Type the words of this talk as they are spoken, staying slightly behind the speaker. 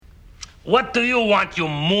What do you want, you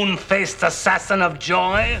moon-faced assassin of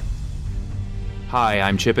joy? Hi,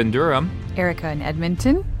 I'm Chip in Durham. Erica in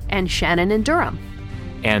Edmonton. And Shannon in Durham.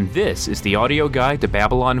 And this is the audio guide to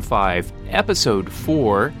Babylon 5, Episode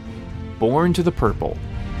 4, Born to the Purple.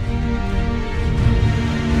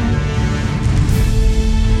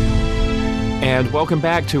 And welcome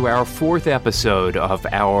back to our fourth episode of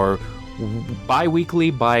our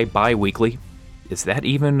bi-weekly. Is that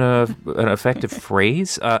even an effective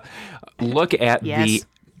phrase? Look at the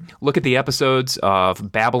episodes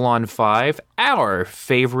of Babylon 5, our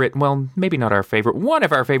favorite, well, maybe not our favorite, one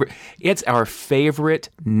of our favorite. It's our favorite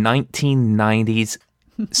 1990s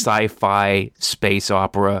sci-fi space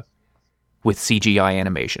opera with CGI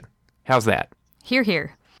animation. How's that? Hear,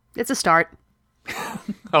 hear. It's a start.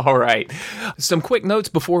 All right. Some quick notes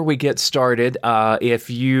before we get started. If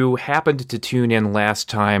you happened to tune in last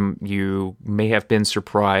time, you may have been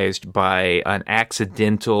surprised by an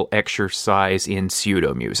accidental exercise in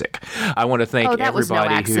pseudo music. I want to thank everybody. Oh, that was no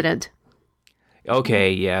accident.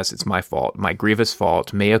 Okay, yes, it's my fault. My grievous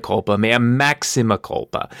fault. Mea culpa. Mea maxima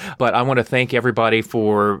culpa. But I want to thank everybody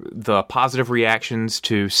for the positive reactions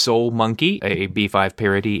to Soul Monkey, a B5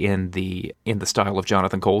 parody in the style of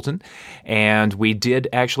Jonathan Coulton. And we did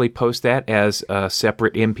actually post that as a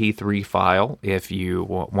separate MP3 file if you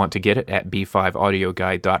want to get it at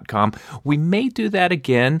b5audioguide.com. We may do that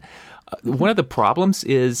again. One of the problems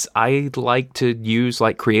is I like to use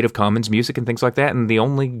like Creative Commons music and things like that, and the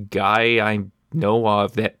only guy I know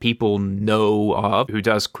of that people know of who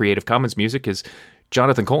does Creative Commons music is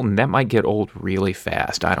Jonathan Coulton. That might get old really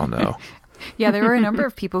fast. I don't know. Yeah, there were a number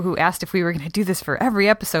of people who asked if we were going to do this for every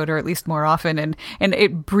episode or at least more often, and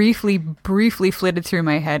it briefly flitted through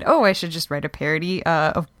my head, oh, I should just write a parody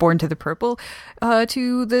of Born to the Purple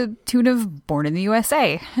to the tune of Born in the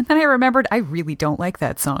USA. And then I remembered I really don't like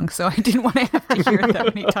that song, so I didn't want to have to hear it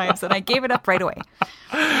that many times, and I gave it up right away.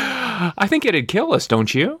 I think it'd kill us,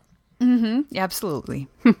 don't you? Mm-hmm. Absolutely.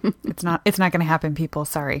 It's not going to happen, people.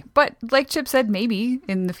 Sorry. But like Chip said, maybe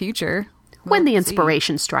in the future. When the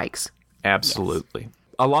inspiration strikes. Absolutely. Yes.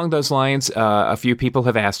 Along those lines, a few people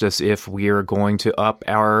have asked us if we're going to up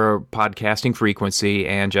our podcasting frequency,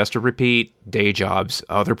 and just to repeat, day jobs,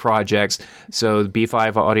 other projects. So the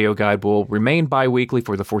B5 Audio Guide will remain bi-weekly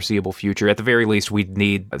for the foreseeable future. At the very least, we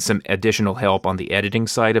need some additional help on the editing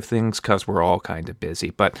side of things because we're all kind of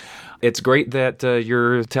busy. But it's great that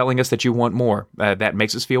you're telling us that you want more. That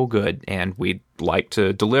makes us feel good, and we'd like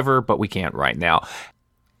to deliver, but we can't right now.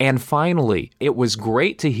 And finally, it was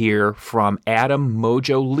great to hear from Adam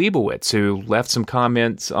Mojo Leibowitz, who left some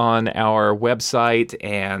comments on our website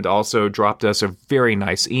and also dropped us a very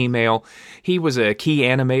nice email. He was a key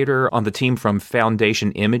animator on the team from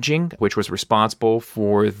Foundation Imaging, which was responsible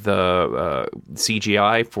for the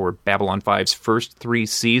CGI for Babylon 5's first 3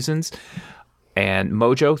 seasons. And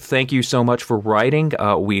Mojo, thank you so much for writing.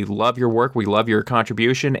 We love your work, we love your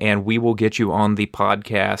contribution, and we will get you on the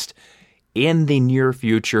podcast in the near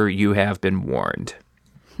future. You have been warned.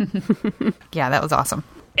 Yeah, that was awesome.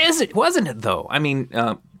 Wasn't it though? I mean,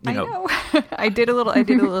 I know. I did a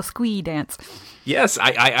little squee dance. Yes,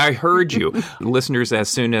 I heard you. Listeners, as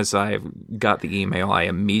soon as I got the email, I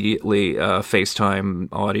immediately FaceTime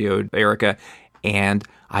audioed Erica, and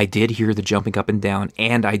I did hear the jumping up and down,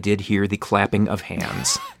 and I did hear the clapping of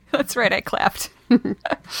hands. That's right, I clapped.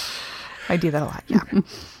 I do that a lot, yeah.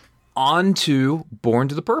 On to Born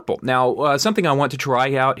to the Purple. Now, something I want to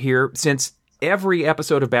try out here, since every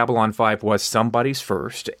episode of Babylon 5 was somebody's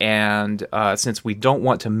first, and since we don't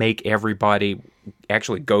want to make everybody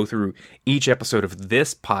actually go through each episode of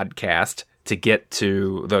this podcast to get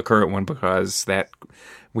to the current one, because that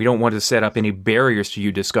we don't want to set up any barriers to you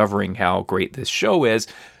discovering how great this show is,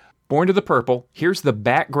 Born to the Purple, here's the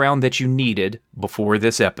background that you needed before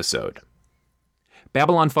this episode.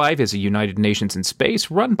 Babylon 5 is a United Nations in space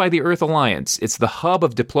run by the Earth Alliance. It's the hub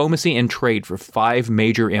of diplomacy and trade for 5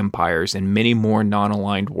 major empires and many more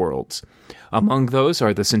non-aligned worlds. Among those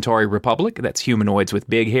are the Centauri Republic, that's humanoids with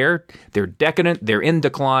big hair, they're decadent, they're in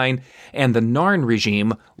decline, and the Narn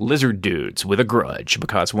regime, lizard dudes with a grudge,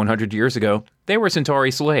 because 100 years ago, they were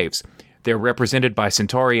Centauri slaves. They're represented by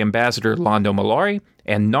Centauri Ambassador Londo Mollari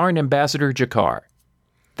and Narn Ambassador G'Kar.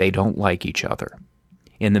 They don't like each other.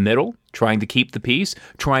 In the middle, trying to keep the peace,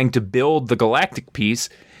 trying to build the galactic peace,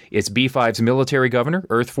 is B5's military governor,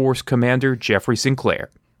 Earth Force Commander Jeffrey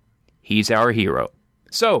Sinclair. He's our hero.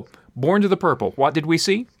 So, Born to the Purple, what did we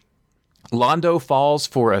see? Londo falls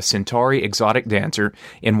for a Centauri exotic dancer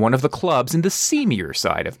in one of the clubs in the seamier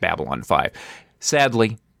side of Babylon 5.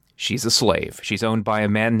 Sadly, She's a slave. She's owned by a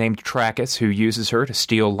man named Trachis, who uses her to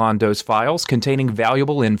steal Londo's files containing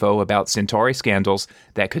valuable info about Centauri scandals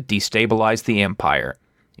that could destabilize the Empire.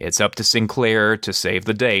 It's up to Sinclair to save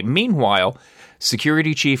the day. Meanwhile,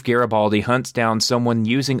 Security Chief Garibaldi hunts down someone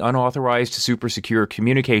using unauthorized super-secure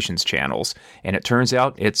communications channels, and it turns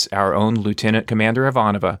out it's our own Lieutenant Commander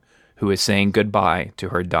Ivanova, who is saying goodbye to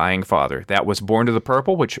her dying father. That was Born to the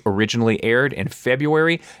Purple, which originally aired in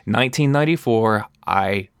February 1994.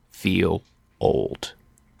 I feel old.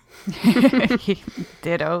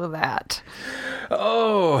 Ditto that.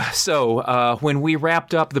 Oh, so when we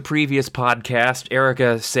wrapped up the previous podcast,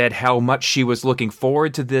 Erica said how much she was looking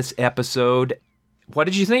forward to this episode. What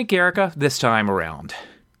did you think, Erica, this time around?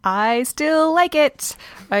 I still like it.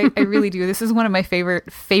 I really do. This is one of my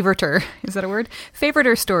favoriter, is that a word?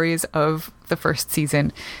 Favoriter stories of the first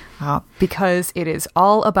season because it is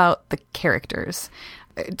all about the characters.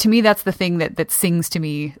 To me, that's the thing that sings to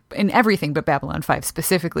me in everything but Babylon 5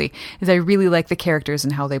 specifically, is I really like the characters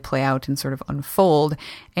and how they play out and sort of unfold.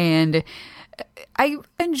 And I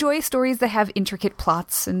enjoy stories that have intricate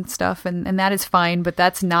plots and stuff, and that is fine, but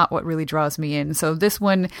that's not what really draws me in. So this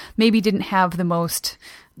one maybe didn't have the most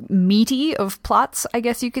meaty of plots, I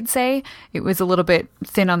guess you could say. It was a little bit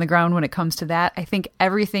thin on the ground when it comes to that. I think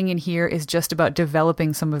everything in here is just about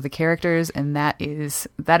developing some of the characters, and that is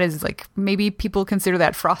like, maybe people consider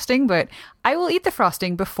that frosting, but I will eat the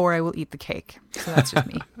frosting before I will eat the cake. So that's just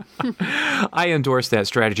me. I endorse that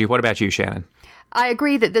strategy. What about you, Shannon? I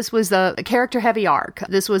agree that this was a character-heavy arc.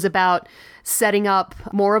 This was about setting up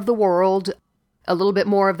more of the world, a little bit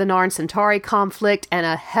more of the Narn Centauri conflict, and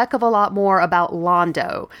a heck of a lot more about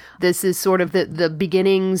Londo. This is sort of the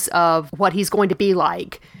beginnings of what he's going to be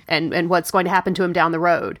like and what's going to happen to him down the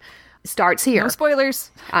road. Starts here. No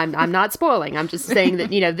spoilers. I'm not spoiling. I'm just saying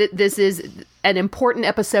that, this is an important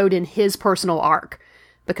episode in his personal arc,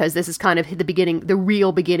 because this is kind of the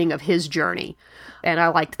real beginning of his journey. And I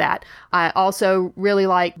liked that. I also really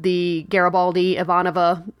liked the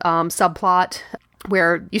Garibaldi-Ivanova subplot,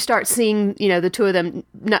 where you start seeing, the two of them,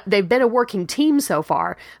 they've been a working team so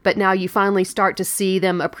far, but now you finally start to see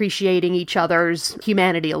them appreciating each other's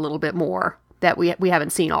humanity a little bit more that we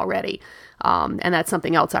haven't seen already. And that's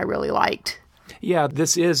something else I really liked. Yeah,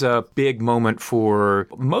 this is a big moment for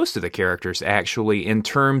most of the characters, actually, in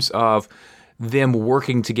terms of them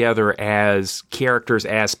working together as characters,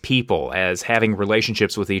 as people, as having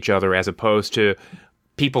relationships with each other, as opposed to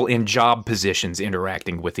people in job positions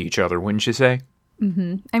interacting with each other, wouldn't you say?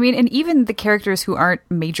 Mm-hmm. I mean, and even the characters who aren't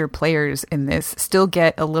major players in this still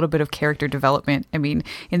get a little bit of character development. I mean,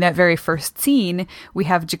 in that very first scene, we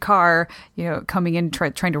have G'Kar, coming in,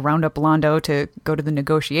 trying to round up Londo to go to the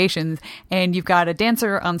negotiations, and you've got a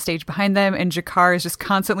dancer on stage behind them, and G'Kar is just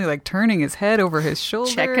constantly like turning his head over his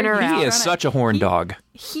shoulder, checking her out. He is such a horn dog.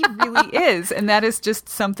 He really is, and that is just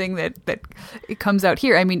something that it comes out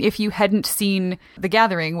here. I mean, if you hadn't seen The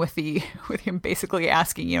Gathering with him basically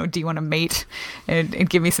asking, do you want to mate and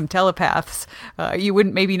give me some telepaths, you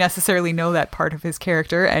wouldn't maybe necessarily know that part of his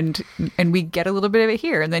character, and we get a little bit of it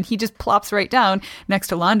here, and then he just plops right down next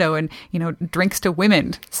to Londo and drinks to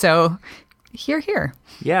women. So here.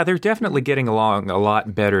 Yeah, they're definitely getting along a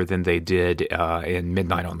lot better than they did in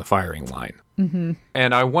Midnight on the Firing Line. Mm-hmm.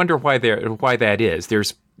 And I wonder why that is.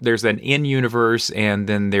 There's an in-universe, and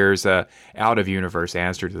then there's a out-of-universe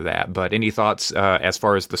answer to that. But any thoughts as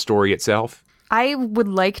far as the story itself? I would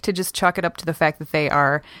like to just chalk it up to the fact that they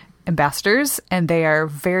are ambassadors, and they are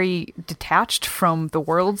very detached from the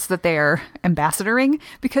worlds that they are ambassadoring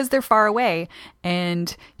because they're far away,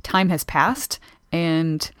 and time has passed,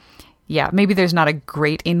 and yeah, maybe there's not a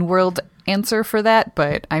great in-world answer for that,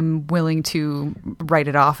 but I'm willing to write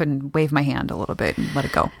it off and wave my hand a little bit and let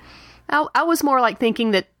it go. I was more like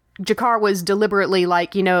thinking that G'Kar was deliberately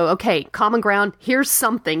like, okay, common ground, here's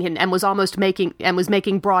something, and was almost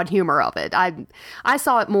making broad humor of it. I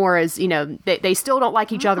saw it more as, they still don't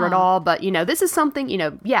like each other at all, but, this is something,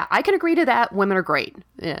 yeah, I can agree to that. Women are great.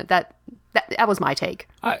 Yeah, that was my take.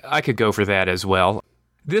 I could go for that as well.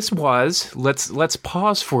 This was, let's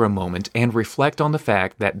pause for a moment and reflect on the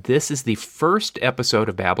fact that this is the first episode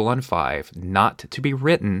of Babylon 5 not to be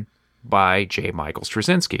written by J. Michael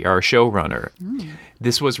Straczynski, our showrunner.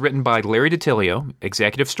 This was written by Larry DiTillio,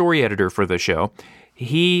 executive story editor for the show.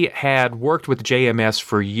 He had worked with JMS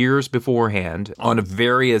for years beforehand on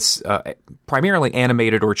various, primarily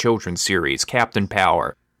animated or children's series, Captain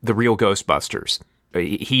Power, The Real Ghostbusters,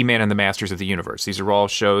 He-Man and the Masters of the Universe. These are all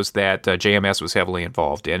shows that JMS was heavily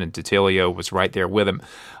involved in, and DiTillio was right there with him.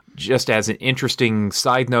 Just as an interesting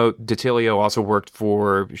side note, DiTillio also worked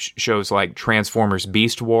for shows like Transformers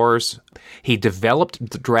Beast Wars. He developed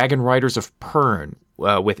the Dragon Riders of Pern,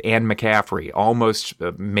 with Anne McCaffrey. Almost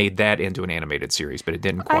made that into an animated series, but it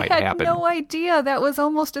didn't quite happen. I had no idea that was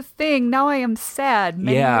almost a thing. Now I am sad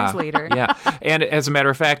many years later. Yeah, and as a matter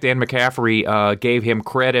of fact, Anne McCaffrey gave him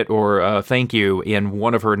credit or thank you in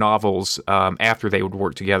one of her novels after they would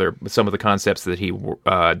work together. Some of the concepts that he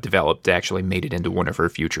developed actually made it into one of her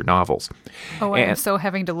future novels. Oh, I'm so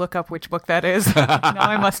having to look up which book that is. Now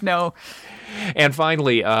I must know. And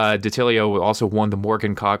finally, DiTillio also won the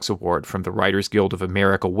Morgan Cox Award from the Writers Guild of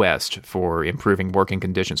America West for improving working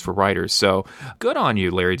conditions for writers. So good on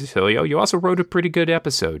you, Larry DiTillio. You also wrote a pretty good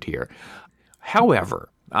episode here. However,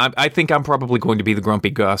 I think I'm probably going to be the grumpy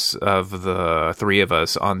Gus of the three of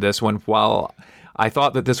us on this one. While I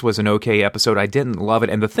thought that this was an okay episode, I didn't love it.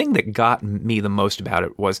 And the thing that got me the most about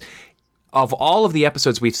it was, of all of the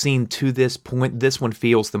episodes we've seen to this point, this one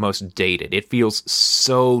feels the most dated. It feels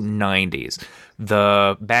so 90s.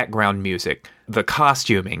 The background music, the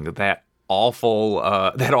costuming, that awful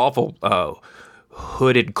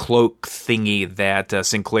hooded cloak thingy that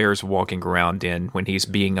Sinclair's walking around in when he's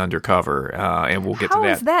being undercover, and we'll get to that. How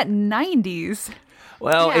is that 90s?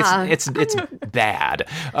 Well, yeah. it's bad.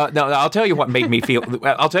 No, I'll tell you what made me feel.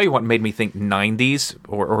 I'll tell you what made me think 90s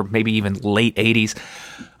or maybe even late 80s.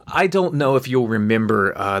 I don't know if you'll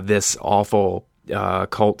remember this awful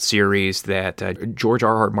cult series that George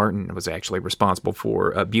R.R. Martin was actually responsible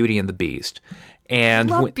for, Beauty and the Beast. And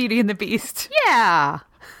love Beauty and the Beast. Yeah.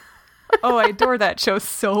 Oh, I adore that show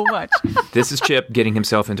so much. This is Chip getting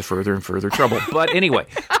himself into further and further trouble. But anyway,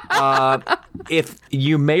 if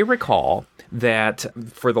you may recall that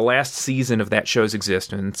for the last season of that show's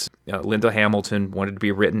existence, Linda Hamilton wanted to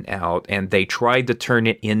be written out, and they tried to turn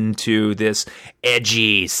it into this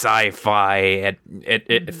edgy sci-fi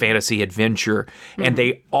fantasy adventure, and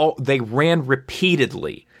they ran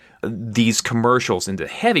repeatedly these commercials into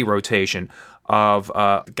heavy rotation of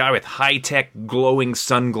a guy with high-tech glowing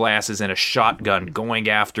sunglasses and a shotgun going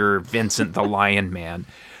after Vincent the Lion Man.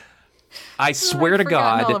 I swear to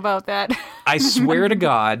God, all about that. I swear to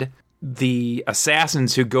God, the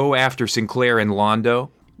assassins who go after Sinclair and Londo,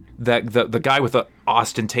 the guy with the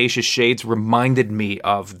ostentatious shades reminded me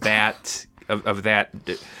of that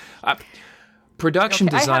production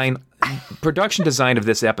design. Production design of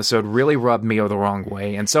this episode really rubbed me the wrong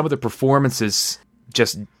way, and some of the performances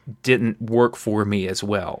just didn't work for me as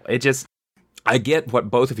well. I get what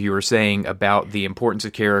both of you are saying about the importance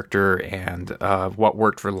of character and what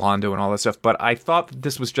worked for Londo and all that stuff, but I thought that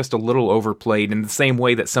this was just a little overplayed in the same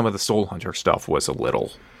way that some of the Soul Hunter stuff was a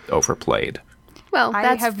little overplayed. Well,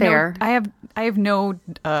 that's fair. I have no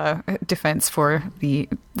defense for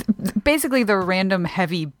basically the random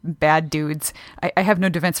heavy bad dudes. I have no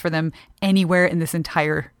defense for them anywhere in this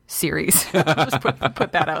entire series. Just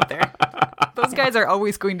put that out there. Those guys are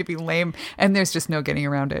always going to be lame, and there's just no getting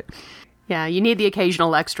around it. Yeah, you need the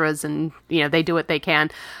occasional extras, and they do what they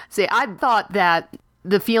can. See, I thought that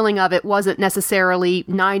the feeling of it wasn't necessarily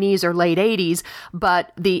 90s or late 80s,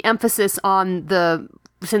 but the emphasis on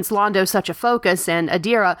since Londo's such a focus and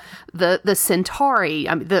Adira, the Centauri,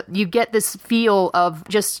 you get this feel of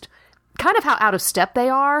just kind of how out of step they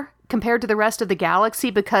are compared to the rest of the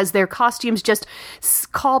galaxy, because their costumes just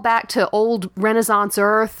call back to old Renaissance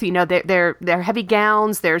Earth. They're heavy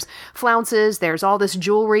gowns, there's flounces, there's all this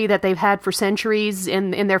jewelry that they've had for centuries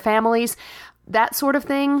in their families. That sort of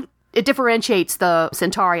thing. It differentiates the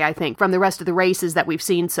Centauri, I think, from the rest of the races that we've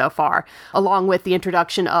seen so far, along with the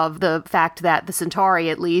introduction of the fact that the Centauri,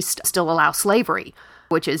 at least, still allow slavery,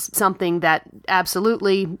 which is something that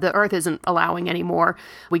absolutely the Earth isn't allowing anymore.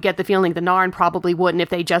 We get the feeling the Narn probably wouldn't if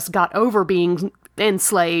they just got over being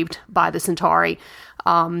enslaved by the Centauri.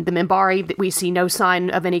 The Minbari, we see no sign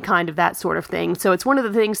of any kind of that sort of thing. So it's one of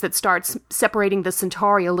the things that starts separating the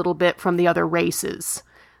Centauri a little bit from the other races,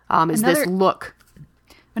 this look.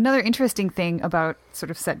 Another interesting thing about sort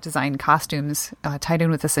of set design costumes tied in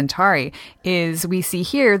with the Centauri is we see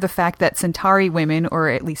here the fact that Centauri women, or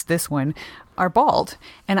at least this one, are bald.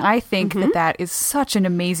 And I think that is such an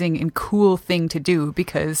amazing and cool thing to do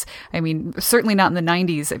because, certainly not in the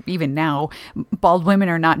 90s, even now, bald women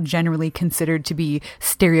are not generally considered to be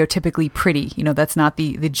stereotypically pretty. That's not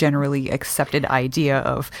the generally accepted idea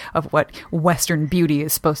of what Western beauty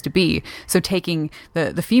is supposed to be. So taking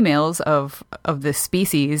the females of this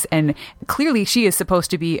species, and clearly she is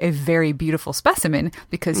supposed to be a very beautiful specimen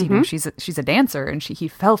because, she's a dancer and he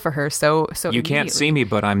fell for her. So you can't see me,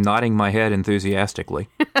 but I'm nodding my head enthusiastically.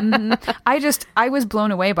 I was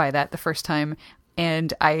blown away by that the first time,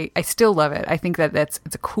 and I still love it. I think that it's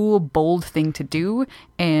a cool, bold thing to do,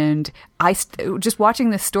 and just watching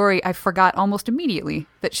this story, I forgot almost immediately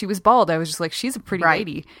that she was bald. I was just like, she's a pretty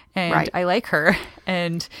lady, and I like her,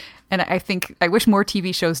 and And I wish more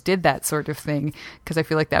TV shows did that sort of thing, because I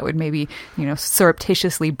feel like that would maybe,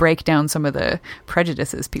 surreptitiously break down some of the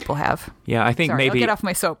prejudices people have. Yeah, I think Sorry, maybe... I'll get off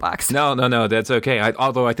my soapbox. No, that's okay.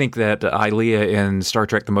 Although I think that Ilea in Star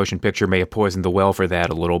Trek The Motion Picture may have poisoned the well for that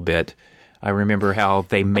a little bit. I remember how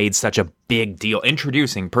they made such a big deal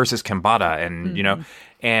introducing Persis Khambatta, and,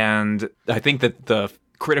 and I think that the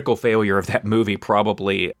critical failure of that movie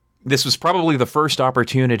this was probably the first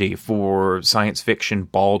opportunity for science fiction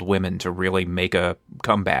bald women to really make a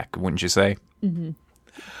comeback, wouldn't you say? Mm-hmm.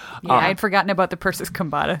 Yeah, I'd forgotten about the Persis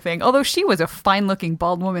Khambatta thing, although she was a fine-looking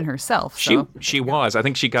bald woman herself. So. She was. I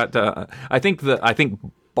think she got. I think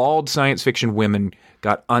bald science fiction women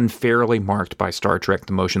got unfairly marked by Star Trek: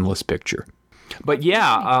 The Motionless Picture. But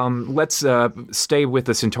yeah, let's stay with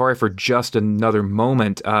the Centauri for just another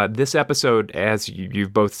moment. This episode, as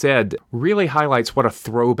you've both said, really highlights what a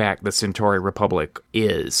throwback the Centauri Republic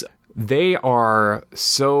is. They are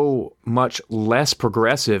so much less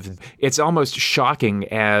progressive. It's almost shocking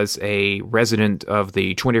as a resident of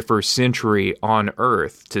the 21st century on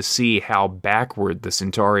Earth to see how backward the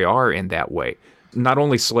Centauri are in that way. Not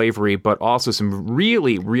only slavery, but also some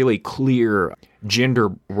really, really clear gender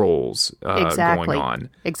roles going on.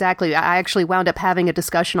 Exactly. I actually wound up having a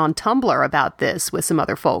discussion on Tumblr about this with some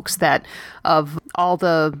other folks, that of all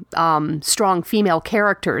the strong female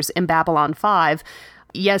characters in Babylon 5,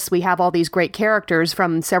 yes, we have all these great characters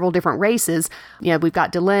from several different races. We've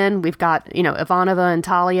got Delenn, we've got, Ivanova and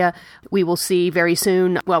Talia. We will see very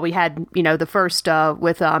soon, we had, the first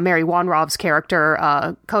with Mary Wanrov's character,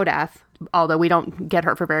 Kodath, although we don't get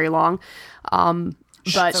her for very long.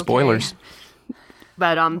 But spoilers.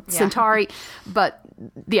 But Centauri,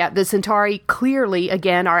 the Centauri clearly,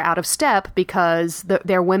 again, are out of step because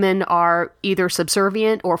their women are either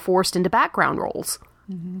subservient or forced into background roles.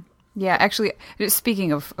 Mm-hmm. Yeah, actually,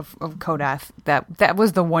 speaking of Kodath, that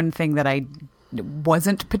was the one thing that I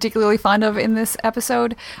wasn't particularly fond of in this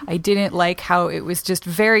episode. I didn't like how it was just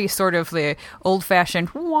very sort of the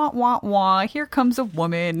old-fashioned wah, wah, wah, here comes a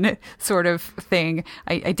woman sort of thing.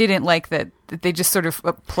 I didn't like that they just sort of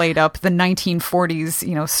played up the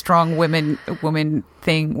 1940s, strong woman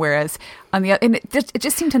thing, whereas on the and it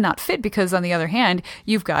just seemed to not fit, because on the other hand,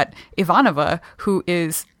 you've got Ivanova, who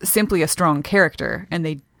is simply a strong character, and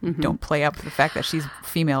they don't play up the fact that she's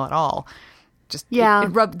female at all. Just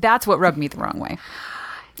that's what rubbed me the wrong way.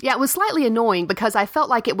 Yeah, it was slightly annoying because I felt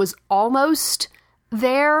like it was almost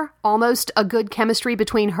a good chemistry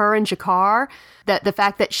between her and G'Kar. That the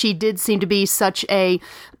fact that she did seem to be such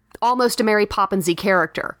almost a Mary Poppins-y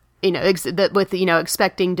character. With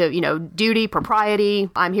expecting to, duty, propriety,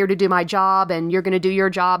 I'm here to do my job and you're going to do your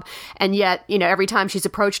job. And yet, every time she's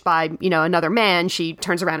approached by, another man, she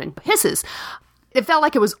turns around and hisses. It felt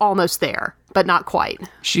like it was almost there, but not quite.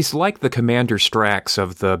 She's like the Commander Strax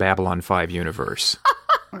of the Babylon 5 universe.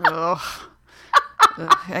 I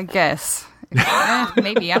guess.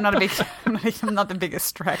 Maybe. I'm not the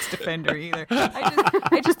biggest Strax defender either.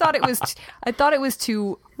 I just thought it was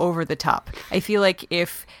too over the top. I feel like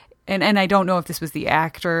and I don't know if this was the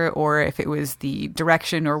actor or if it was the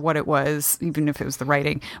direction or what it was, even if it was the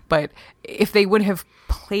writing, but if they would have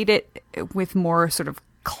played it with more sort of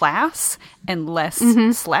class and less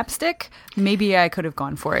slapstick, maybe I could have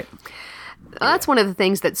gone for it. That's one of the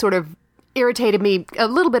things that sort of irritated me a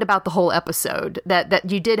little bit about the whole episode,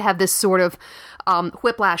 that you did have this sort of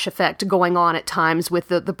whiplash effect going on at times with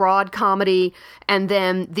the broad comedy and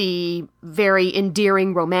then the very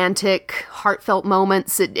endearing, romantic, heartfelt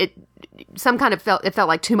moments. It felt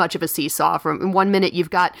like too much of a seesaw. From 1 minute you've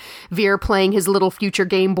got Veer playing his little future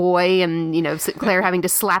Game Boy, and Claire having to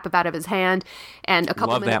slap it out of his hand, and a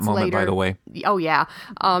couple minutes later, love that moment, by the way. Oh yeah,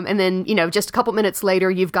 and then just a couple minutes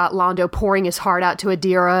later you've got Londo pouring his heart out to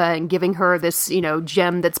Adira and giving her this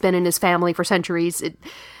gem that's been in his family for centuries.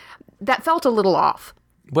 That felt a little off.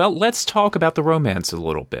 Well, let's talk about the romance a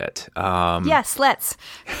little bit. Yes, let's.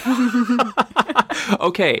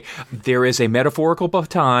 Okay, there is a metaphorical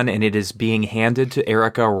baton, and it is being handed to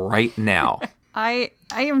Erica right now. I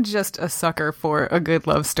am just a sucker for a good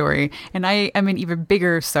love story, and I am an even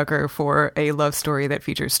bigger sucker for a love story that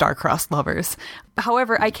features star-crossed lovers.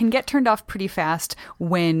 However, I can get turned off pretty fast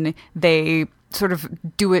when they sort of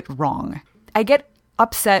do it wrong. I get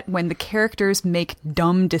upset when the characters make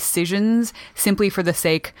dumb decisions simply for the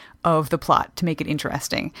sake of the plot to make it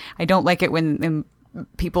interesting. I don't like it when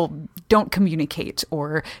people don't communicate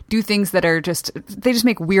or do things that are they just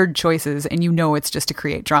make weird choices and it's just to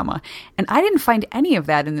create drama. And I didn't find any of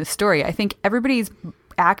that in this story. I think everybody's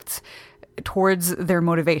acts towards their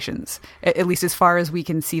motivations, at least as far as we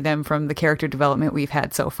can see them from the character development we've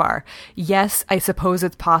had so far. Yes, I suppose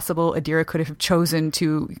it's possible Adira could have chosen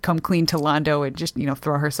to come clean to Londo and just,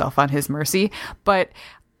 throw herself on his mercy, but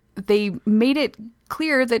they made it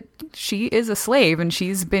clear that she is a slave and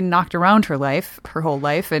she's been knocked around her whole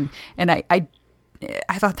life. And I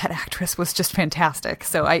thought that actress was just fantastic.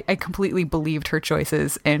 So I completely believed her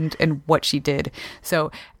choices and what she did.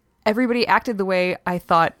 So everybody acted the way I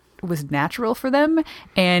thought was natural for them,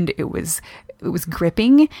 and it was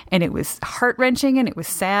gripping, and it was heart-wrenching, and it was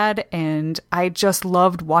sad, and I just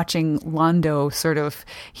loved watching Londo sort of,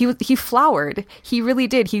 he flowered. He really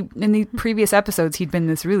did. In the previous episodes, he'd been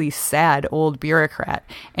this really sad old bureaucrat,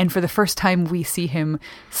 and for the first time we see him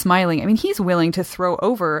smiling. I mean, he's willing to throw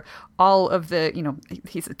over all of the,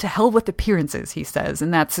 he's to hell with appearances, he says,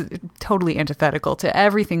 and that's totally antithetical to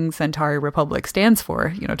everything Centauri Republic stands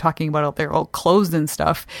for, talking about all their old clothes and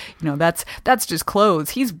stuff. That's just clothes.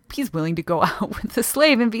 He's willing to go out with a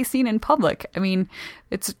slave and be seen in public. I mean,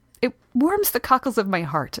 it warms the cockles of my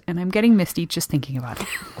heart, and I'm getting misty just thinking about it.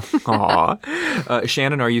 Aw.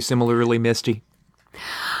 Shannon, are you similarly misty?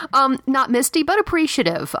 Not misty, but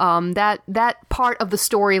appreciative. That part of the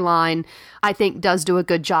storyline, I think, does do a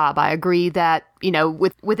good job. I agree that,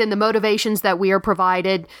 within the motivations that we are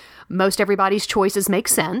provided, most everybody's choices make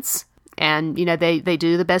sense. And, they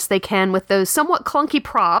do the best they can with those somewhat clunky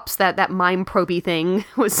props. That mind proby thing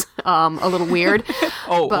was a little weird.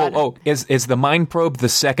 Is the mind probe the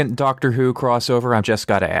second Doctor Who crossover? I've just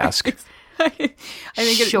got to ask. I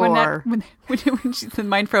think sure. when she said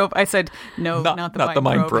mind probe, I said, no, not the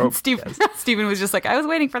mind probe. Stephen was just like, I was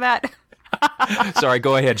waiting for that. Sorry,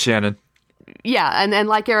 go ahead, Shannon. Yeah, and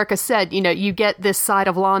like Erica said, you get this side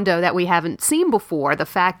of Londo that we haven't seen before. The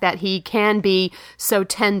fact that he can be so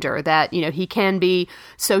tender, that, he can be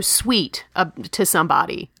so sweet to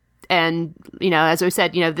somebody. And, as we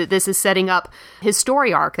said, this is setting up his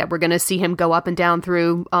story arc that we're going to see him go up and down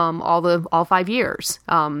through all 5 years.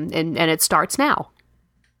 And it starts now.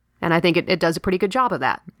 And I think it does a pretty good job of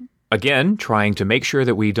that. Again, trying to make sure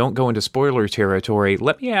that we don't go into spoiler territory,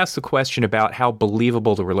 let me ask the question about how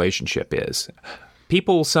believable the relationship is.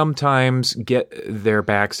 People sometimes get their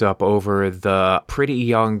backs up over the pretty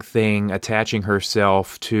young thing attaching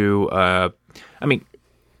herself to,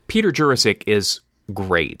 Peter Jurasik is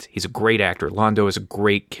great. He's a great actor. Londo is a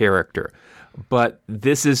great character. But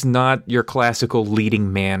this is not your classical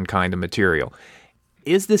leading man kind of material.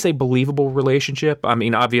 Is this a believable relationship? I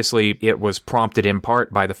mean, obviously, it was prompted in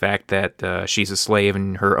part by the fact that she's a slave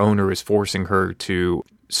and her owner is forcing her to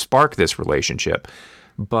spark this relationship.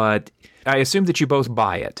 But I assume that you both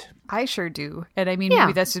buy it. I sure do. And I mean,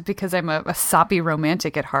 maybe that's just because I'm a soppy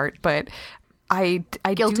romantic at heart, but I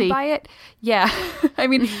Guilty. do buy it. Yeah. I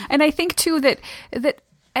mean, and I think too that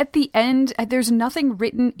at the end, there's nothing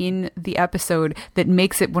written in the episode that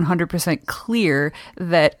makes it 100% clear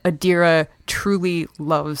that Adira truly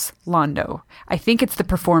loves Londo. I think it's the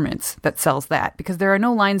performance that sells that, because there are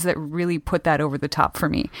no lines that really put that over the top for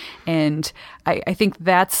me. And I think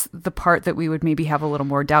that's the part that we would maybe have a little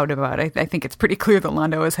more doubt about. I think it's pretty clear that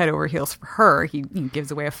Londo is head over heels for her. He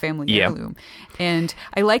gives away a family heirloom. And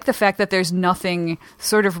I like the fact that there's nothing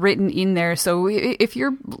sort of written in there. So if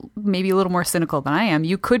you're maybe a little more cynical than I am,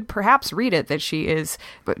 you could perhaps read it that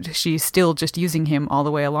she's still just using him all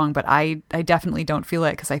the way along. But I definitely don't feel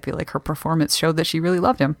it, because I feel like her performance showed that she really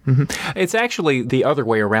loved him. Mm-hmm. It's actually the other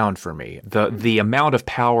way around for me. The amount of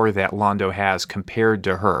power that Londo has compared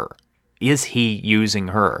to her. Is he using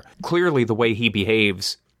her? Clearly, the way he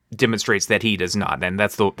behaves demonstrates that he does not, and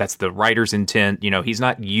that's the writer's intent. He's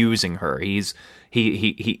not using her. He's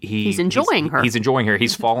enjoying her. He's enjoying her.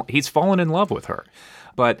 He's fallen in love with her.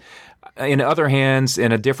 But in other hands,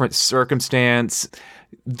 in a different circumstance,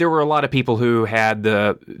 there were a lot of people who had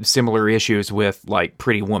the similar issues with, like,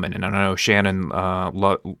 Pretty Woman, and I know Shannon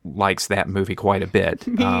likes that movie quite a bit.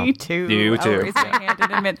 Me too. You too. I'll raise my hand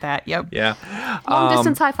and admit that. Yep. Yeah. Long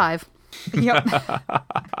distance high five. Yep.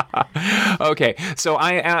 Okay, so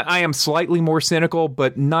I am slightly more cynical,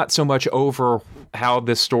 but not so much over how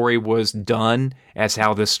this story was done as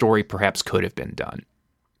how this story perhaps could have been done.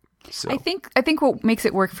 So. I think what makes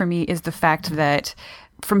it work for me is the fact that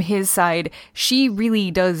from his side, she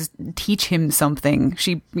really does teach him something.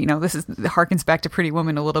 She, this harkens back to Pretty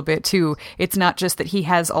Woman a little bit too. It's not just that he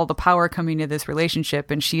has all the power coming to this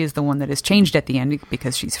relationship and she is the one that is changed at the end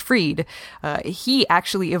because she's freed. He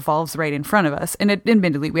actually evolves right in front of us. And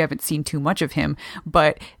admittedly, we haven't seen too much of him,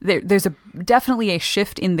 but there's definitely a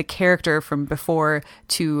shift in the character from before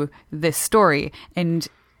to this story. And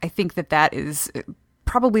I think that is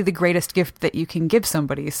probably the greatest gift that you can give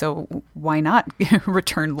somebody. So why not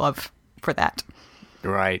return love? for that.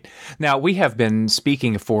 Right. Now, we have been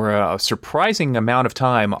speaking for a surprising amount of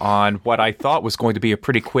time on what I thought was going to be a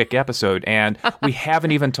pretty quick episode, and we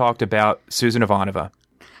haven't even talked about Susan Ivanova.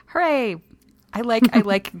 Hooray! I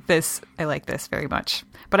like this. I like this very much.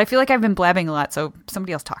 But I feel like I've been blabbing a lot, so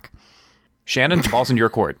somebody else talk. Shannon, the ball's in your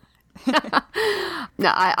court. No,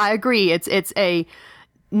 I agree. It's a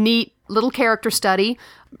neat little character study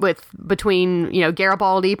between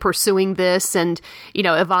Garibaldi pursuing this and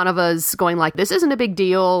Ivanova's going like, this isn't a big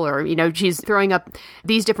deal, or she's throwing up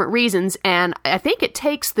these different reasons. And I think it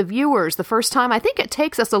takes the viewers the first time, I think it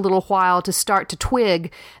takes us a little while to start to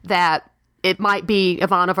twig that it might be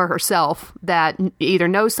Ivanova herself that either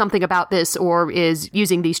knows something about this or is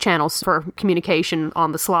using these channels for communication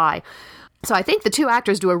on the sly. So I think the two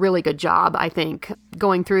actors do a really good job, I think,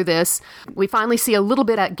 going through this. We finally see a little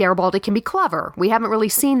bit at Garibaldi can be clever. We haven't really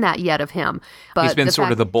seen that yet of him. But he's been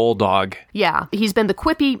sort of the bulldog. Yeah, he's been the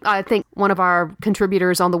quippy. I think one of our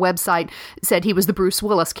contributors on the website said he was the Bruce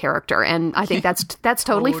Willis character, and I think that's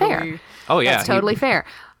totally fair. Oh, yeah. That's totally fair.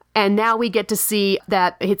 And now we get to see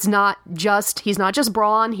that he's not just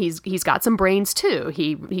brawn, he's got some brains too.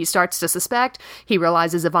 He starts to suspect, he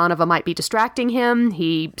realizes Ivanova might be distracting him,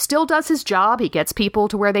 he still does his job, he gets people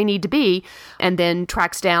to where they need to be, and then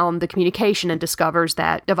tracks down the communication and discovers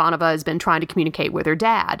that Ivanova has been trying to communicate with her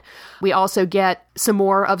dad. We also get some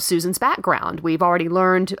more of Susan's background. We've already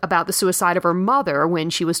learned about the suicide of her mother when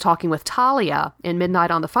she was talking with Talia in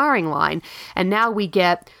Midnight on the Firing Line, and now we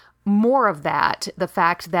get more of that, the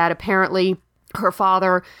fact that apparently her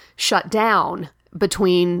father shut down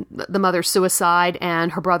between the mother's suicide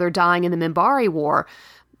and her brother dying in the Minbari War,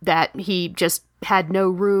 that he just had no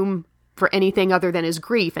room for anything other than his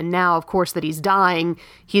grief. And now, of course, that he's dying,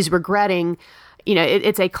 he's regretting.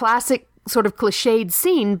 It's a classic sort of cliched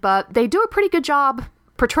scene, but they do a pretty good job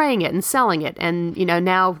portraying it and selling it. And,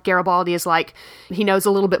 now Garibaldi is like, he knows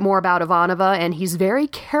a little bit more about Ivanova, and he's very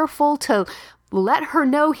careful to let her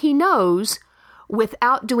know he knows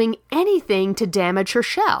without doing anything to damage her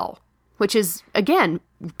shell, which is, again,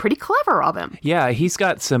 pretty clever of him. Yeah, he's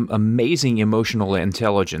got some amazing emotional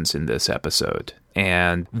intelligence in this episode,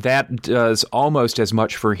 and that does almost as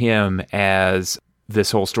much for him as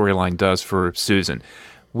this whole storyline does for Susan.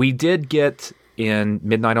 We did get, in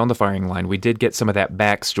Midnight on the Firing Line, we did get some of that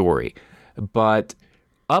backstory, but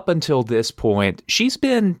up until this point, she's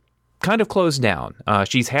been kind of closed down.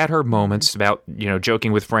 She's had her moments about,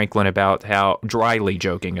 joking with Franklin about dryly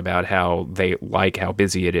joking about how they like how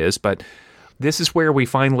busy it is, but this is where we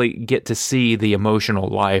finally get to see the emotional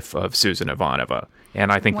life of Susan Ivanova,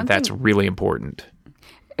 and I think that's really important.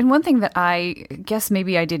 And one thing that I guess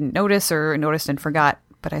maybe I didn't notice or noticed and forgot,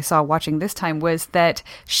 but I saw watching this time, was that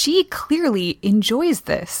she clearly enjoys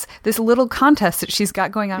this little contest that she's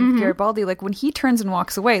got going on with Garibaldi. Like when he turns and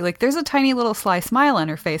walks away, like there's a tiny little sly smile on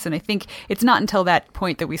her face. And I think it's not until that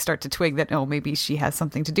point that we start to twig that, oh, maybe she has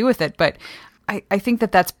something to do with it. But I think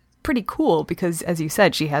that that's pretty cool because, as you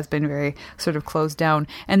said, she has been very sort of closed down.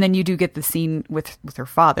 And then you do get the scene with her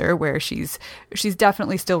father where she's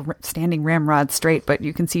definitely still standing ramrod straight, but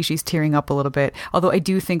you can see she's tearing up a little bit. Although I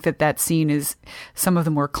do think that scene is some of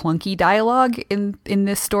the more clunky dialogue in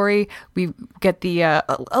this story. We get the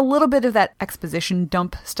a little bit of that exposition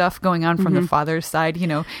dump stuff going on from the father's side.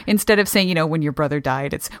 Instead of saying, when your brother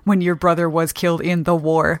died, it's when your brother was killed in the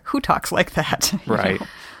war. Who talks like that? Right.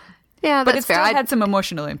 Yeah, but that's it fair. still had some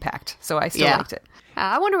emotional impact, so I still liked it.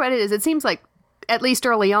 I wonder what it is. It seems like, at least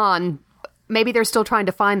early on, maybe they're still trying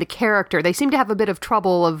to find the character. They seem to have a bit of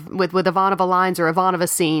trouble with Ivanova lines or Ivanova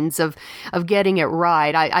scenes of getting it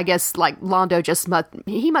right. I guess like Londo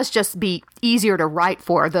must just be easier to write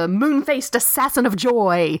for. The moon-faced assassin of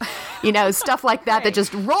joy, stuff like that that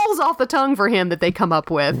just rolls off the tongue for him that they come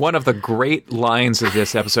up with. One of the great lines of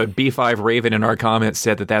this episode, B5 Raven in our comments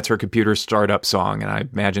said that's her computer startup song, and I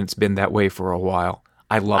imagine it's been that way for a while.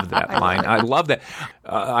 I love that line. I love that.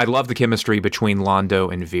 I love the chemistry between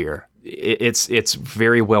Londo and Veer. It's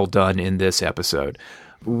very well done in this episode.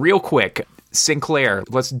 Real quick, Sinclair.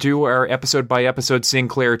 Let's do our episode by episode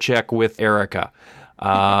Sinclair check with Erica.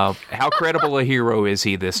 How credible a hero is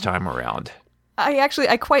he this time around?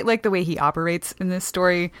 I quite like the way he operates in this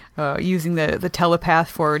story, using the telepath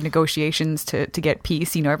for negotiations to get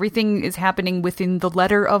peace. Everything is happening within the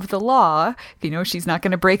letter of the law. She's not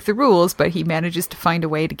going to break the rules, but he manages to find a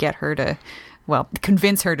way to get her to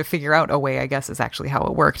convince her to figure out a way, I guess is actually how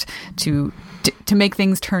it worked, to make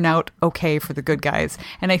things turn out okay for the good guys.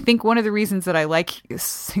 And I think one of the reasons that I like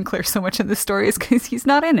Sinclair so much in this story is because he's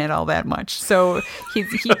not in it all that much. So he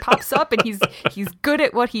pops up and he's good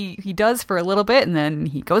at what he does for a little bit, and then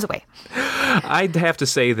he goes away. I'd have to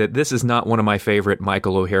say that this is not one of my favorite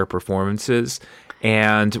Michael O'Hare performances.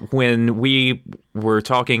 And when we were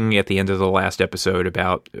talking at the end of the last episode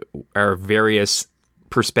about our various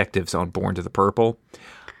perspectives on Born to the Purple,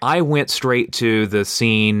 I went straight to the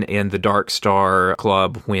scene in the Dark Star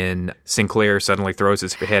Club when Sinclair suddenly throws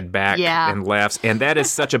his head back and laughs, and that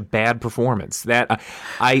is such a bad performance. That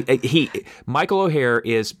Michael O'Hare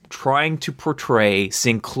is trying to portray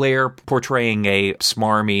Sinclair portraying a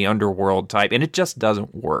smarmy underworld type, and it just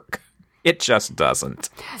doesn't work. It just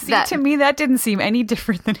doesn't. See, to me, that didn't seem any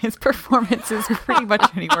different than his performances pretty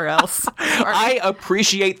much anywhere else. I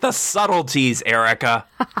appreciate the subtleties, Erica.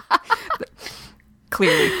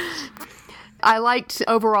 Clearly. I liked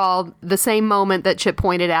overall the same moment that Chip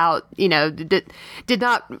pointed out, did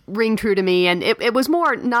not ring true to me. And it was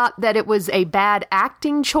more not that it was a bad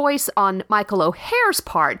acting choice on Michael O'Hare's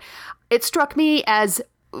part. It struck me as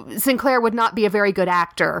Sinclair would not be a very good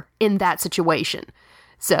actor in that situation.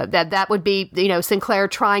 So that would be, Sinclair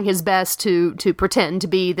trying his best to pretend to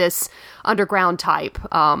be this underground type.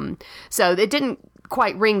 So it didn't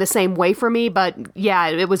quite ring the same way for me, but yeah,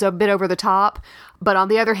 it was a bit over the top. But on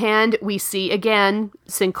the other hand, we see again,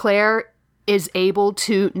 Sinclair is able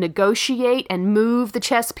to negotiate and move the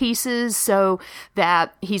chess pieces so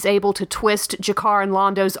that he's able to twist G'Kar and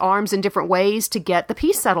Londo's arms in different ways to get the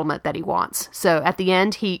peace settlement that he wants. So at the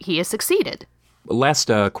end, he has succeeded. Last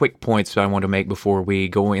quick points I want to make before we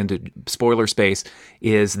go into spoiler space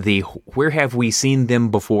is the where have we seen them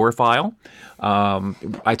before file.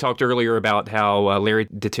 I talked earlier about how Larry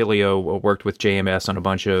DiTillio worked with JMS on a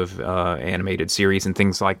bunch of animated series and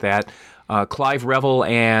things like that. Clive Revill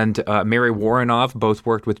and Mary Warrenoff both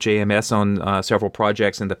worked with JMS on several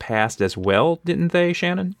projects in the past as well, didn't they,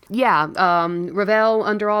 Shannon? Yeah. Revill,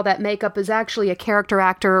 under all that makeup, is actually a character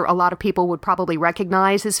actor. A lot of people would probably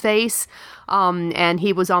recognize his face. And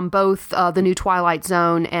he was on both The New Twilight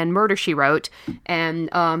Zone and Murder, She Wrote. And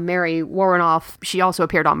Mary Warrenoff, she also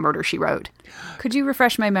appeared on Murder, She Wrote. Could you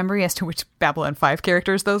refresh my memory as to which Babylon 5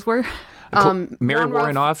 characters those were? Mary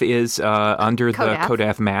Warrenoff is under the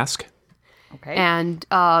Kodath mask. Okay. And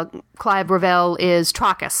Clive Revill is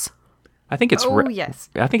Trachis. I think it's yes.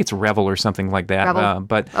 I think it's Revel or something like that. Revel?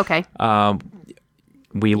 But okay.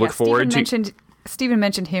 We look forward to. Stephen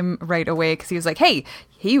mentioned him right away because he was like, "Hey,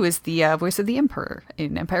 he was the voice of the Emperor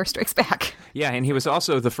in Empire Strikes Back." Yeah, and he was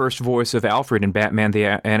also the first voice of Alfred in Batman the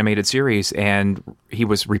Animated Series, and he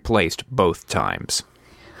was replaced both times.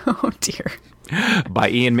 Oh dear. By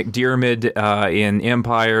Ian McDiarmid in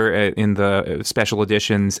Empire in the special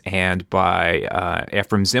editions, and by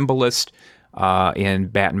Ephraim Zimbalist in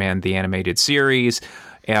Batman the Animated Series.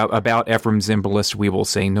 About Ephraim Zimbalist, we will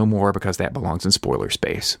say no more because that belongs in spoiler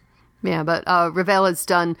space. Yeah, but Revill has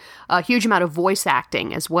done a huge amount of voice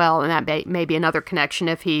acting as well, and that may be another connection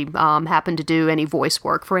if he happened to do any voice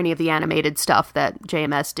work for any of the animated stuff that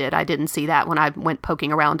JMS did. I didn't see that when I went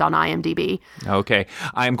poking around on IMDb. Okay,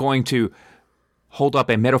 I'm going to hold up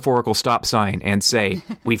a metaphorical stop sign and say,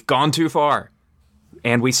 we've gone too far.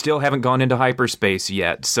 And we still haven't gone into hyperspace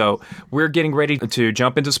yet. So we're getting ready to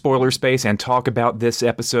jump into spoiler space and talk about this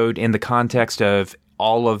episode in the context of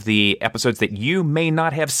all of the episodes that you may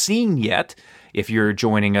not have seen yet if you're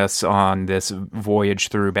joining us on this voyage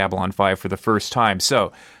through Babylon 5 for the first time.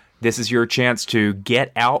 So this is your chance to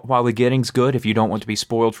get out while the getting's good if you don't want to be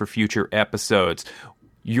spoiled for future episodes.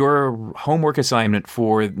 Your homework assignment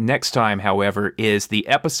for next time, however, is the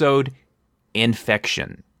episode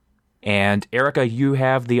Infection. And Erica, you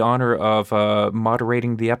have the honor of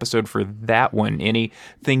moderating the episode for that one.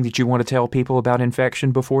 Anything that you want to tell people about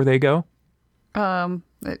Infection before they go?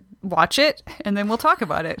 Watch it, and then we'll talk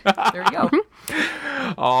about it. There you go.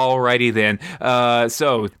 Alrighty then.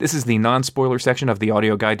 So this is the non-spoiler section of the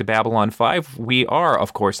audio guide to Babylon 5. We are,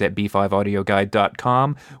 of course, at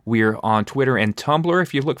b5audioguide.com. We're on Twitter and Tumblr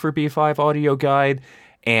if you look for B5 Audio Guide.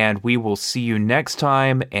 And we will see you next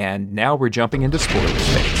time. And now we're jumping into spoiler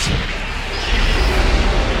space.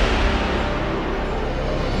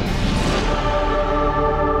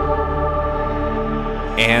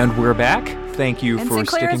 And we're back. Thank you for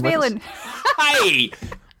Sinclair sticking with us. Hey!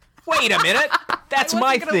 Wait a minute. That's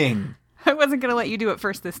my thing. I wasn't going to let you do it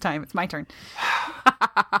first this time. It's my turn.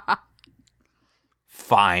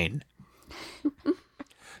 Fine.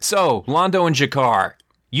 So, Londo and G'Kar,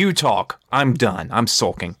 you talk. I'm done. I'm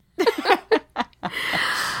sulking.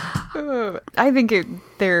 I think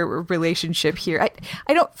their relationship here,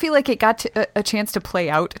 I don't feel like it got a chance to play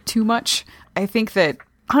out too much. I think that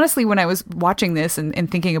honestly, when I was watching this and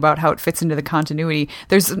thinking about how it fits into the continuity,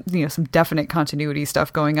 there's some definite continuity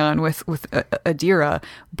stuff going on with Adira,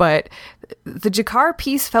 but the G'Kar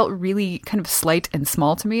piece felt really kind of slight and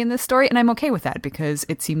small to me in this story, and I'm okay with that because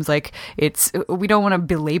it seems like we don't want to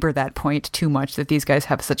belabor that point too much that these guys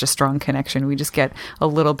have such a strong connection. We just get a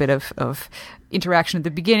little bit of interaction at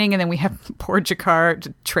the beginning, and then we have poor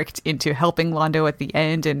G'Kar tricked into helping Londo at the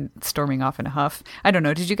end and storming off in a huff. I don't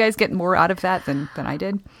know. Did you guys get more out of that than I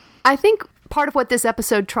did? I think part of what this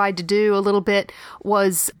episode tried to do a little bit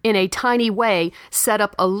was, in a tiny way, set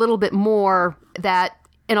up a little bit more that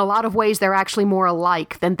in a lot of ways they're actually more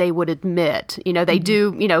alike than they would admit. They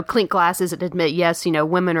do, clink glasses and admit, yes,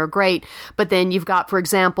 women are great. But then you've got, for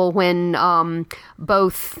example, when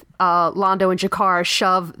both Londo and G'Kar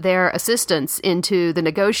shove their assistants into the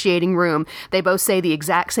negotiating room, they both say the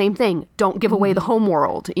exact same thing. Don't give away the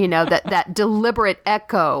homeworld. That deliberate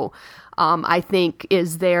echo, I think,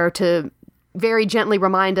 is there to very gently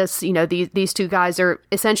remind us, these two guys are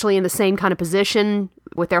essentially in the same kind of position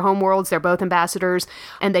with their homeworlds. They're both ambassadors,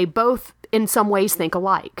 and they both, in some ways, think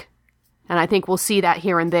alike. And I think we'll see that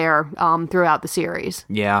here and there throughout the series.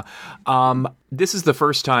 Yeah. This is the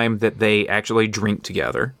first time that they actually drink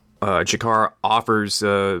together. G'Kar offers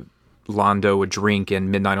Londo a drink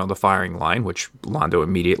in Midnight on the Firing Line, which Londo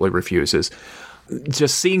immediately refuses.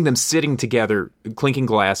 Just seeing them sitting together, clinking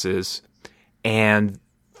glasses, and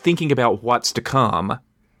thinking about what's to come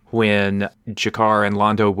when G'Kar and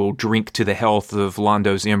Londo will drink to the health of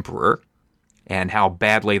Londo's emperor and how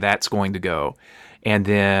badly that's going to go. And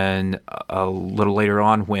then a little later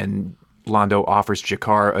on when Londo offers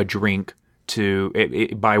G'Kar a drink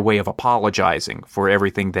by way of apologizing for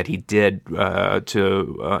everything that he did to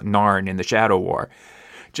Narn in the Shadow War.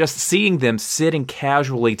 Just seeing them sitting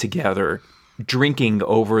casually together, drinking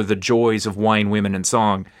over the joys of wine, women, and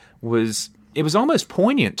song was almost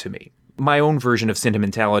poignant to me. My own version of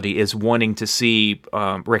sentimentality is wanting to see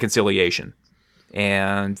reconciliation.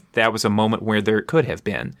 And that was a moment where there could have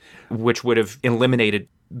been, which would have eliminated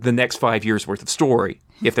the next 5 years' worth of story,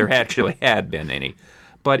 if there actually had been any.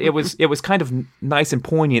 But it was kind of nice and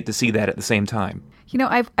poignant to see that at the same time.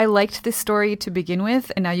 I liked this story to begin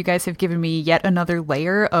with, and now you guys have given me yet another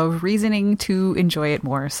layer of reasoning to enjoy it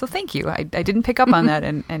more. So thank you. I didn't pick up on that,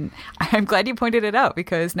 and I'm glad you pointed it out,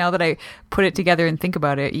 because now that I put it together and think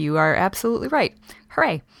about it, you are absolutely right.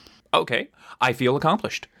 Hooray. Okay, I feel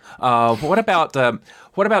accomplished. What about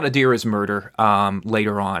Adira's murder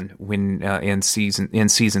later on when in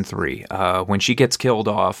season 3 when she gets killed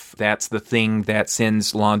off? That's the thing that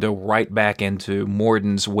sends Londo right back into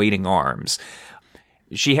Morden's waiting arms.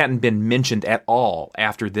 She hadn't been mentioned at all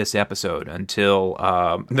after this episode until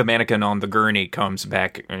the mannequin on the gurney comes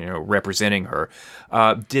back, representing her.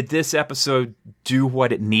 Did this episode do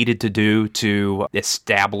what it needed to do to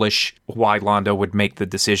establish why Londo would make the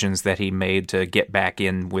decisions that he made to get back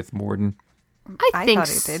in with Morden? I thought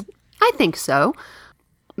it did. I think so.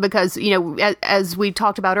 Because, as we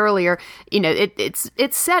talked about earlier,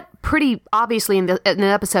 it's set pretty obviously in the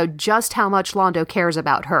episode just how much Londo cares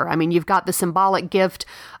about her. I mean, you've got the symbolic gift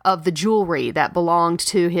of the jewelry that belonged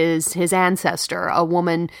to his ancestor, a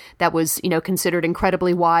woman that was, considered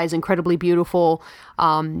incredibly wise, incredibly beautiful.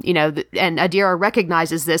 And Adira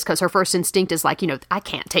recognizes this because her first instinct is like, I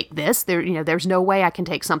can't take this. There's no way I can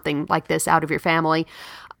take something like this out of your family.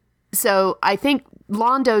 So I think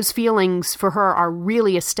Londo's feelings for her are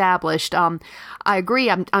really established. I agree.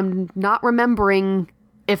 I'm not remembering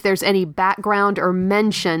if there's any background or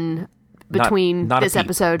mention between not this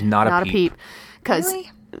episode. Not a peep. Because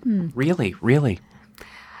Really?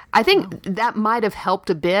 I think that might have helped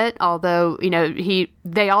a bit, although,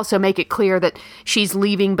 they also make it clear that she's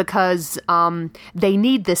leaving because they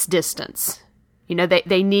need this distance.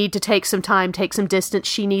 They need to take some time, take some distance.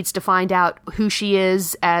 She needs to find out who she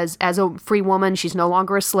is as a free woman. She's no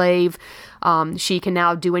longer a slave. She can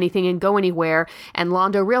now do anything and go anywhere. And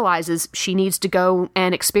Londo realizes she needs to go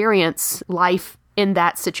and experience life in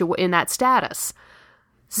that status.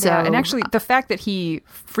 So, yeah, and actually, the fact that he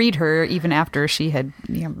freed her even after she had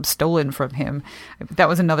stolen from him, that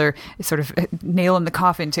was another sort of nail in the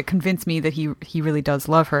coffin to convince me that he really does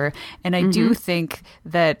love her. And I do think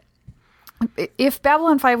that if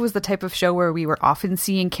Babylon 5 was the type of show where we were often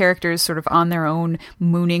seeing characters sort of on their own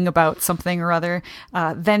mooning about something or other,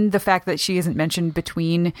 then the fact that she isn't mentioned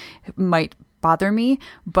between might bother me.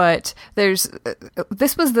 But this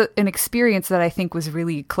was an experience that I think was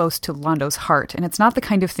really close to Londo's heart, and it's not the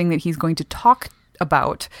kind of thing that he's going to talk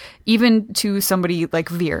about, even to somebody like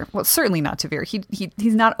Veer. Well, certainly not to Veer.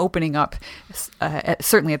 He's not opening up,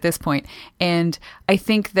 certainly at this point. And I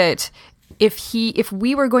think that if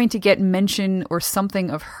we were going to get mention or something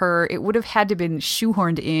of her, it would have had to been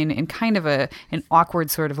shoehorned in kind of an awkward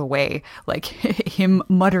sort of a way, like him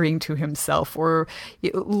muttering to himself or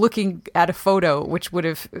looking at a photo, which would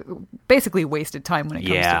have basically wasted time when it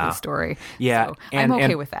comes to the story. Yeah, so I'm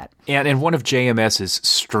okay with that. And one of JMS's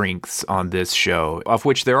strengths on this show, of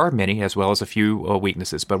which there are many, as well as a few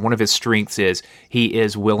weaknesses, but one of his strengths is he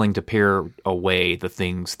is willing to pare away the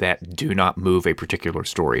things that do not move a particular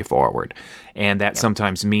story forward. And that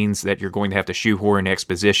sometimes means that you're going to have to shoehorn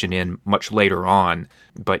exposition in much later on.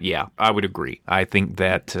 But yeah, I would agree. I think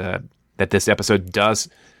that that this episode does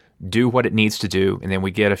do what it needs to do. And then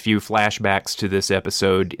we get a few flashbacks to this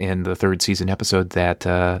episode in the third season episode that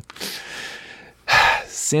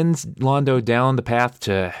sends Londo down the path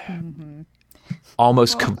to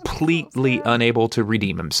almost completely unable to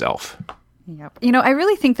redeem himself. Yep. You know, I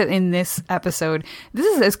really think that in this episode, this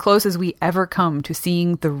is as close as we ever come to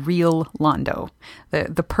seeing the real Londo,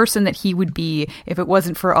 the person that he would be if it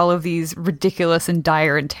wasn't for all of these ridiculous and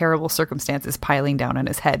dire and terrible circumstances piling down on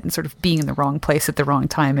his head and sort of being in the wrong place at the wrong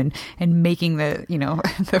time and making the, you know,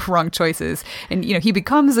 the wrong choices. And, you know, he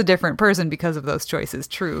becomes a different person because of those choices,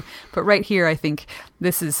 true. But right here, I think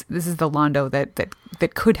this is the Londo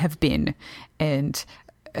that could have been. And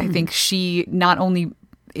I think she not only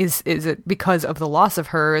is it because of the loss of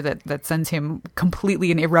her that sends him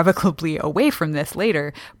completely and irrevocably away from this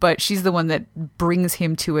later, but she's the one that brings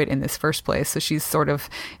him to it in this first place. So she's sort of,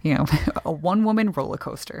 you know, a one-woman roller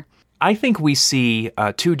coaster. I think we see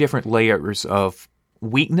two different layers of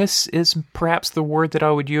weakness is perhaps the word that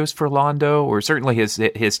I would use for Londo, or certainly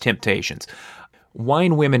his temptations.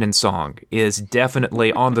 Wine, Women, and Song is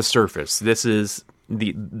definitely on the surface. This is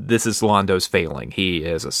Londo's failing. He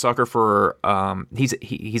is a sucker for he's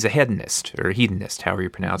a hedonist or hedonist, however you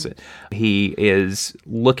pronounce it. He is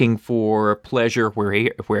looking for pleasure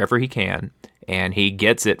wherever he can, and he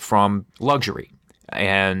gets it from luxury.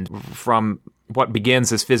 And from what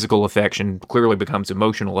begins as physical affection clearly becomes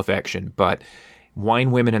emotional affection, but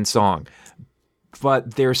Wine, Women, and Song.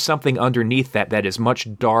 But there's something underneath that is much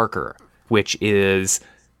darker, which is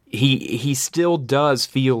he still does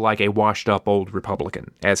feel like a washed-up old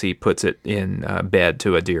Republican, as he puts it in bed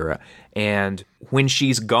to Adira. And when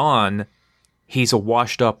she's gone, he's a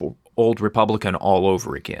washed-up old Republican all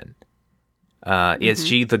over again. Is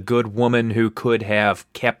she the good woman who could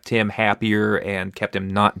have kept him happier and kept him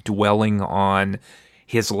not dwelling on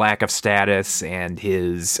his lack of status and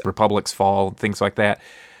his Republic's fall and things like that?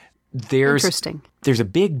 Interesting. There's a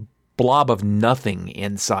big blob of nothing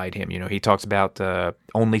inside him. You know, he talks about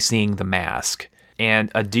only seeing the mask.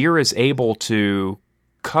 And Adira is able to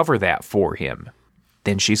cover that for him.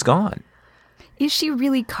 Then she's gone. Is she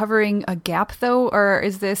really covering a gap, though? Or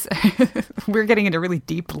is this... We're getting into really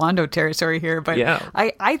deep Londo territory here, but yeah.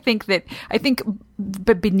 I think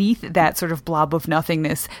but beneath that sort of blob of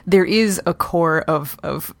nothingness, there is a core of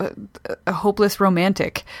a hopeless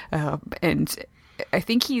romantic. And I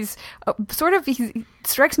think he's he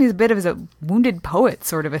strikes me as a bit of a wounded poet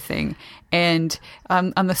sort of a thing. And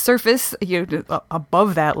on the surface, you know,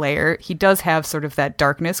 above that layer, he does have sort of that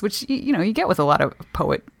darkness, which, you know, you get with a lot of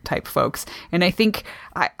poet type folks. And I think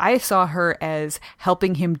I saw her as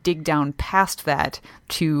helping him dig down past that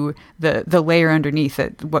to the layer underneath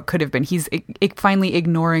it, what could have been. He's finally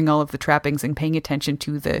ignoring all of the trappings and paying attention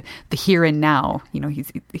to the here and now. You know,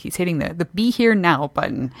 he's hitting the be here now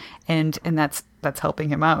button, and that's helping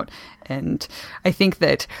him out. And I think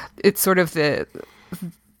that it's sort of the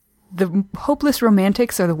hopeless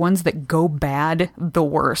romantics are the ones that go bad the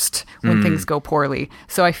worst when things go poorly.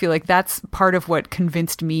 So I feel like that's part of what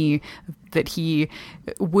convinced me that he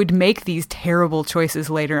would make these terrible choices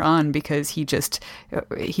later on, because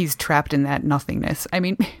he's trapped in that nothingness. I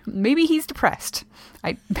mean, maybe he's depressed.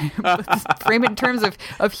 I frame it in terms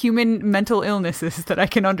of human mental illnesses that I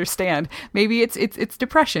can understand. Maybe it's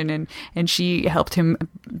depression, and she helped him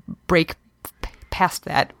break past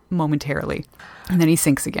that momentarily, and then he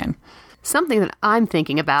sinks again. Something that I'm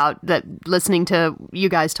thinking about, that listening to you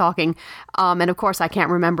guys talking, and of course I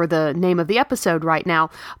can't remember the name of the episode right now,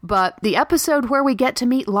 but the episode where we get to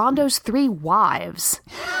meet Londo's 3 wives,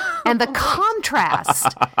 and the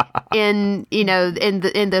contrast in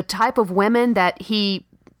the type of women that he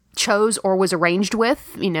chose or was arranged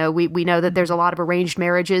with. You know, we know that there's a lot of arranged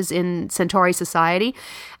marriages in Centauri society.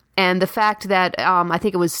 And the fact that I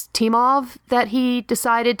think it was Timov that he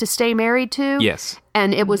decided to stay married to. Yes.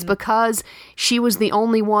 And it was because she was the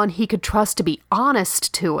only one he could trust to be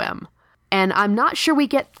honest to him. And I'm not sure we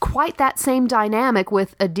get quite that same dynamic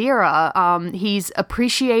with Adira. He's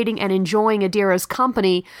appreciating and enjoying Adira's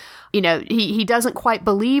company. He doesn't quite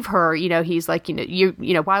believe her. He's like,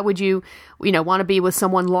 why would you, want to be with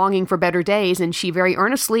someone longing for better days? And she very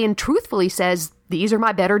earnestly and truthfully says, these are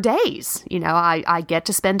my better days. I get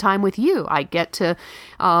to spend time with you. I get to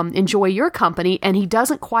enjoy your company. And he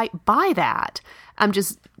doesn't quite buy that. I'm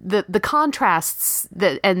just, the contrasts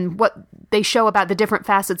and what they show about the different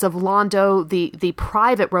facets of Londo, the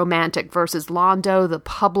private romantic versus Londo, the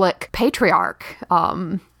public patriarch.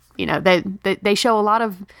 They show a lot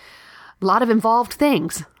of involved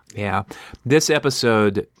things. Yeah. This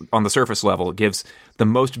episode, on the surface level, gives the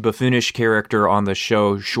most buffoonish character on the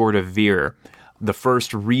show, short of Veer, the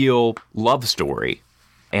first real love story.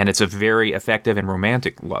 And it's a very effective and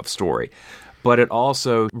romantic love story. But it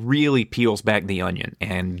also really peels back the onion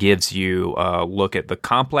and gives you a look at the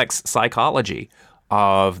complex psychology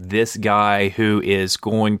of this guy who is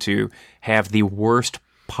going to have the worst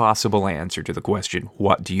possible answer to the question,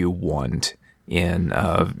 what do you want, in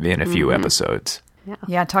a few episodes.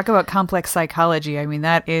 Yeah, talk about complex psychology. I mean,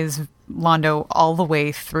 that is Londo all the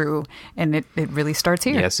way through, and it really starts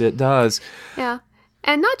here. Yes, it does. Yeah.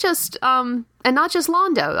 And not just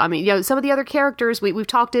Londo. I mean, some of the other characters, we've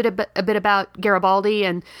talked a bit about Garibaldi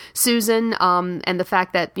and Susan, and the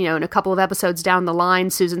fact that, in a couple of episodes down the line,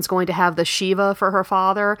 Susan's going to have the Shiva for her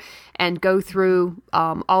father and go through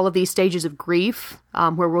all of these stages of grief,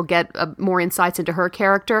 where we'll get more insights into her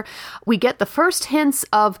character. We get the first hints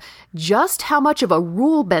of just how much of a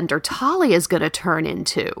rule bender Talia is going to turn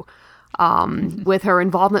into. With her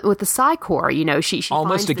involvement with the Psi Corps, she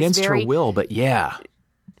almost against her will, but yeah.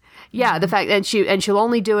 Yeah, the fact that she'll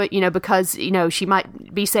only do it, because, she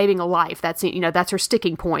might be saving a life. That's, that's her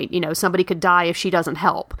sticking point. Somebody could die if she doesn't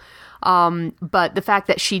help. But the fact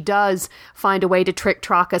that she does find a way to trick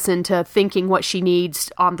Tracus into thinking what she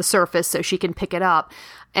needs on the surface so she can pick it up.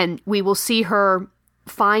 And we will see her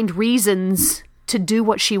find reasons to do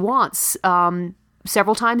what she wants,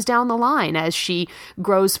 several times down the line as she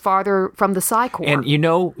grows farther from the Psi Corps. And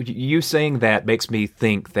you saying that makes me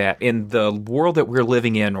think that in the world that we're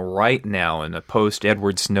living in right now, in a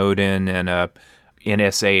post-Edward Snowden and a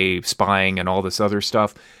NSA spying and all this other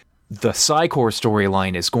stuff, the Psi Corps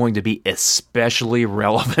storyline is going to be especially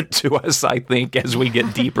relevant to us, I think, as we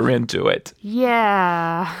get deeper into it.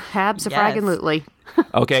 Yeah, abso-fraggin-lutely.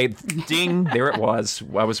 Okay, ding, there it was.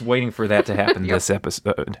 I was waiting for that to happen this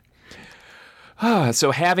episode. So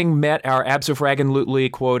having met our abso-fraggin-lutely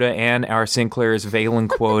quota and our Sinclair's Valen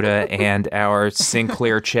quota and our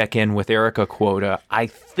Sinclair check-in with Erica quota, I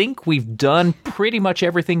think we've done pretty much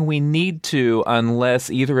everything we need to, unless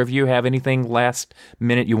either of you have anything last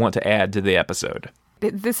minute you want to add to the episode.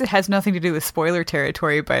 This has nothing to do with spoiler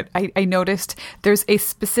territory, but I noticed there's a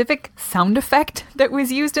specific sound effect that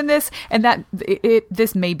was used in this, and that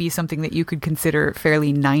this may be something that you could consider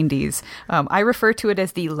fairly 90s. I refer to it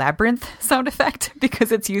as the Labyrinth sound effect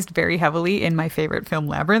because it's used very heavily in my favorite film,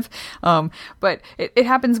 Labyrinth. But it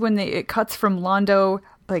happens when it cuts from Londo,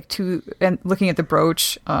 and looking at the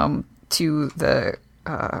brooch, to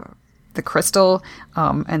the crystal,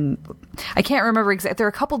 and I can't remember exactly. There are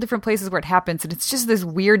a couple different places where it happens, and it's just this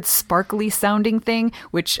weird sparkly sounding thing,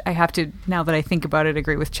 which I have to, now that I think about it,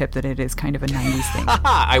 agree with Chip that it is kind of a 90s thing.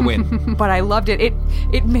 I win. But I loved it.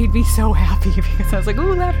 It made me so happy because I was like,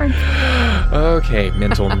 ooh, Labyrinth. Okay,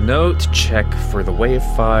 mental note, check for the WAV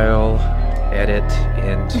file, edit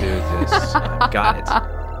into this. Got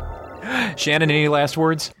it. Shannon, any last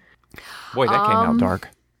words? Boy, that came out dark.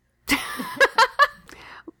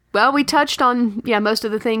 Well, we touched on, most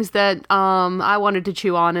of the things that I wanted to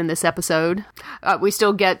chew on in this episode. We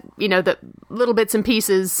still get, the little bits and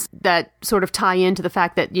pieces that sort of tie into the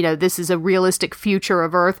fact that, this is a realistic future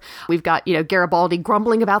of Earth. We've got, Garibaldi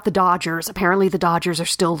grumbling about the Dodgers. Apparently the Dodgers are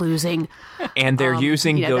still losing. And they're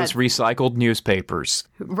using those recycled newspapers.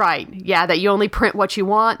 Right. Yeah, that you only print what you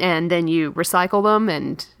want and then you recycle them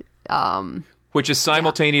and... which is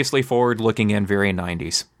simultaneously forward-looking and very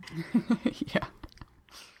 90s. Yeah.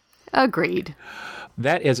 Agreed.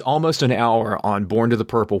 That is almost an hour on Born to the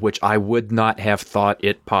Purple, which I would not have thought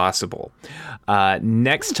it possible.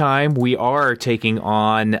 Next time, we are taking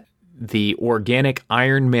on the Organic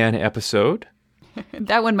Iron Man episode.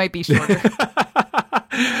 That one might be shorter.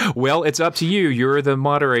 Well, it's up to you. You're the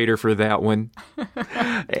moderator for that one.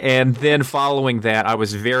 And then following that, I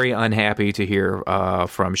was very unhappy to hear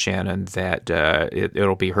from Shannon that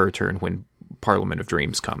it'll be her turn when Parliament of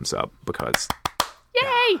Dreams comes up, because...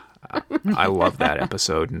 Yay! I love that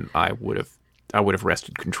episode, and I would have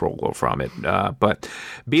wrested control from it. But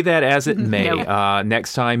be that as it may,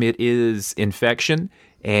 next time it is Infection.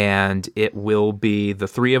 and it will be the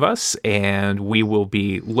three of us, and we will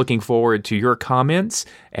be looking forward to your comments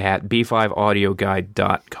at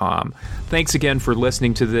b5audioguide.com. Thanks again for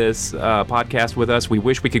listening to this podcast with us. We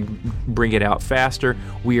wish we could bring it out faster.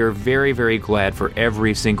 We are very, very glad for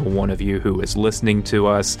every single one of you who is listening to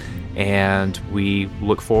us, and we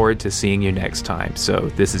look forward to seeing you next time. So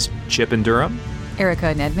this is Chip in Durham,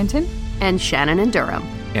 Erica in Edmonton, and Shannon in Durham.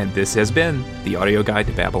 and this has been the Audio Guide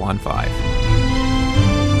to Babylon 5.